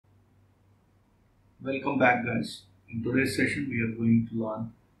Welcome back, guys. In today's session we are going to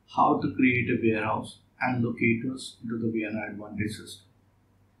learn how to create a warehouse and locators into the Vienna Advantage system.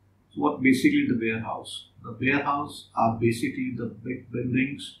 So what basically the warehouse? The warehouse are basically the big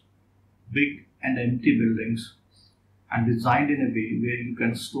buildings, big and empty buildings, and designed in a way where you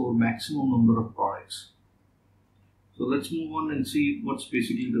can store maximum number of products. So let's move on and see what's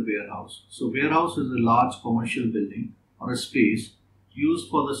basically the warehouse. So warehouse is a large commercial building or a space used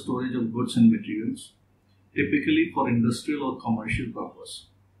for the storage of goods and materials, typically for industrial or commercial purpose.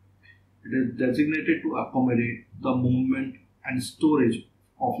 It is designated to accommodate the movement and storage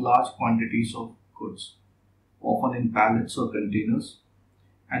of large quantities of goods, often in pallets or containers,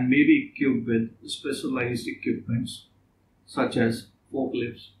 and may be equipped with specialized equipments such as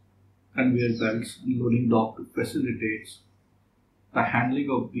forklifts, conveyor belts, and loading dock to facilitate the handling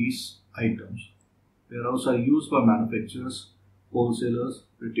of these items. Warehouses are used by manufacturers, wholesalers,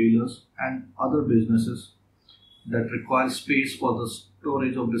 retailers, and other businesses that require space for the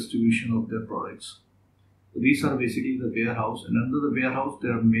storage or distribution of their products. So these are basically the warehouse, and under the warehouse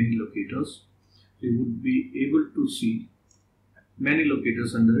there are many locators. You would be able to see many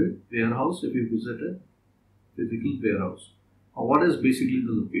locators under a warehouse if you visit a physical warehouse. What is basically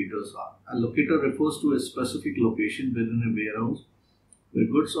the locators are? A locator refers to a specific location within a warehouse where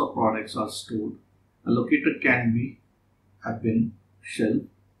goods or products are stored. A locator can be a bin, shelf,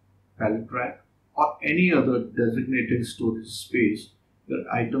 pallet rack, or any other designated storage space where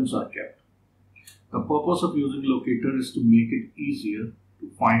items are kept. The purpose of using locator is to make it easier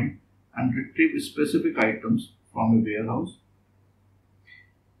to find and retrieve specific items from a warehouse.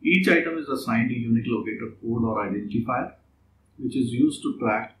 Each item is assigned a unique locator code or identifier, which is used to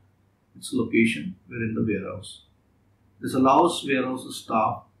track its location within the warehouse. This allows warehouse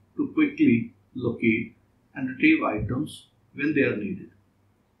staff to quickly locate and retrieve items when they are needed,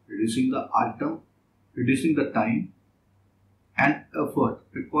 reducing the time and effort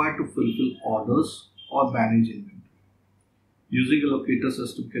required to fulfill orders or manage inventory. Using a locator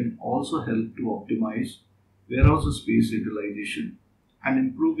system can also help to optimize warehouse space utilization and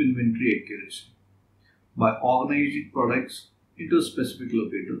improve inventory accuracy. By organizing products into a specific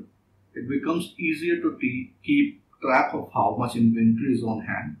locator, it becomes easier to keep track of how much inventory is on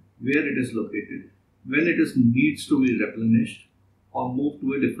hand, where it is located, when it needs to be replenished or moved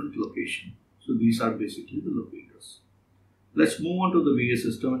to a different location. So these are basically the locators. Let's move on to the VA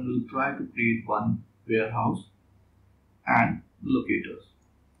system and we'll try to create one warehouse and locators.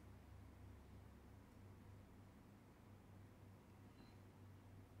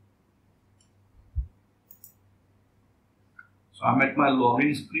 So I'm at my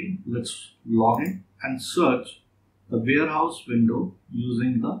login screen. Let's log in and search the warehouse window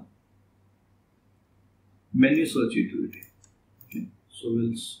using the menu search utility. Okay. So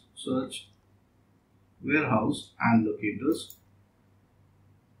we'll search warehouse and locators,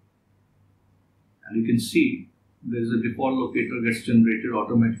 and you can see there is a default locator gets generated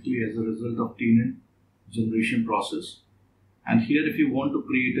automatically as a result of TNN generation process. And here, if you want to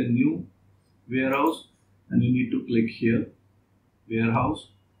create a new warehouse, then you need to click here, warehouse.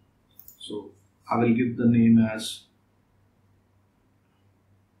 So I will give the name as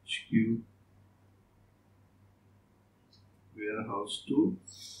HQ warehouse 2.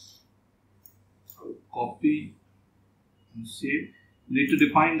 I'll copy and save. You need to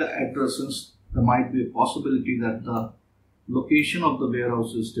define the address since there might be a possibility that the location of the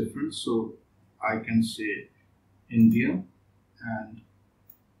warehouse is different. So I can say India, and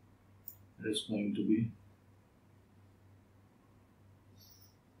it is going to be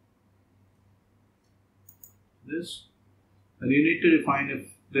this. And you need to define if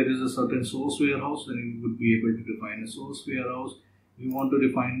there is a certain source warehouse, then you would be able to define a source warehouse. If you want to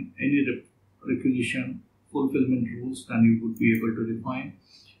define any requisition fulfillment rules, then you would be able to define.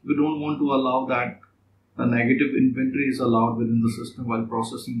 If you don't want to allow that the negative inventory is allowed within the system while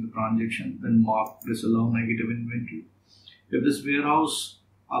processing the transaction, then mark disallow negative inventory. If this warehouse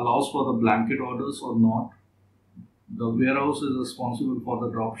allows for the blanket orders or not, the warehouse is responsible for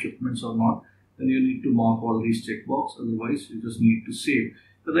the drop shipments or not, then you need to mark all these checkboxes. Otherwise you just need to save.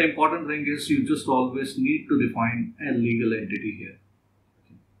 But the important thing is you just always need to define a legal entity here.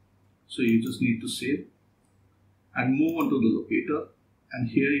 Okay. So you just need to save and move on to the locator, and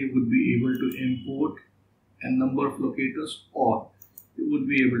here you would be able to import a number of locators, or you would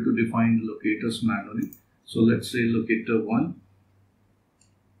be able to define the locators manually. So let's say locator 1.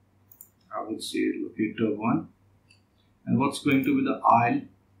 I would say locator 1, and what's going to be the aisle,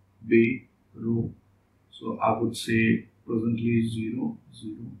 bay, row. So I would say presently 0,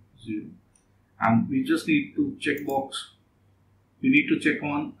 0, 0, and we just need to checkbox. We need to check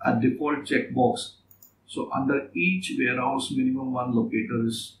on a default checkbox So under each warehouse, minimum one locator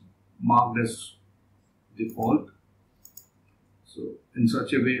is marked as default. So in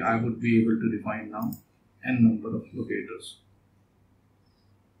such a way, I would be able to define now n number of locators.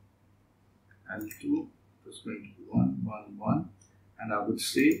 L2 is going to be 1, 1, 1, and I would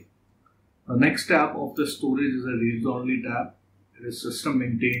say the next tab of the storage is a read-only tab. It is system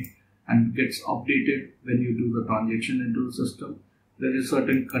maintained and gets updated when you do the transaction into the system. There is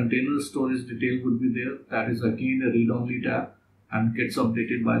certain container storage detail would be there. That is again a read-only tab and gets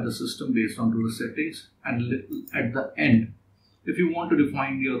updated by the system based on the settings. And at the end, if you want to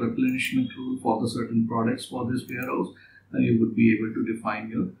define your replenishment rule for the certain products for this warehouse, then you would be able to define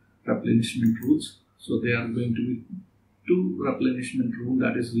your replenishment rules. So there are going to be two replenishment rules,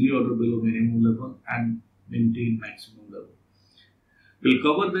 that is reorder below minimum level and maintain maximum level. We'll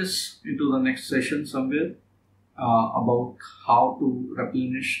cover this into the next session somewhere about how to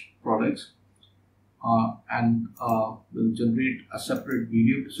replenish products and we'll generate a separate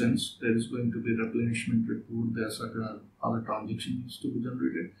video since there is going to be replenishment report. There are certain other transactions needs to be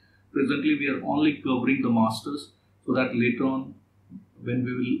generated. Presently we are only covering the masters so that later on when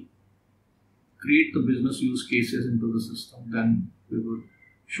we will create the business use cases into the system, then we will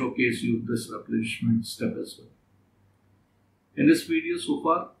showcase you this replenishment step as well. In this video so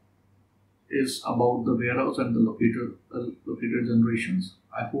far is about the warehouse and the locator generations.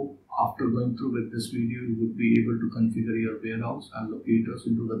 I hope after going through with this video, you would be able to configure your warehouse and locators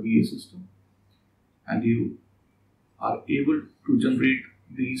into the VA system, and you are able to generate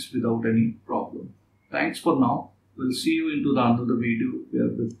these without any problem. Thanks for now. We'll see you into the another video where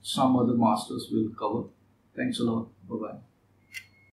with some other masters will cover. Thanks a lot. Bye-bye.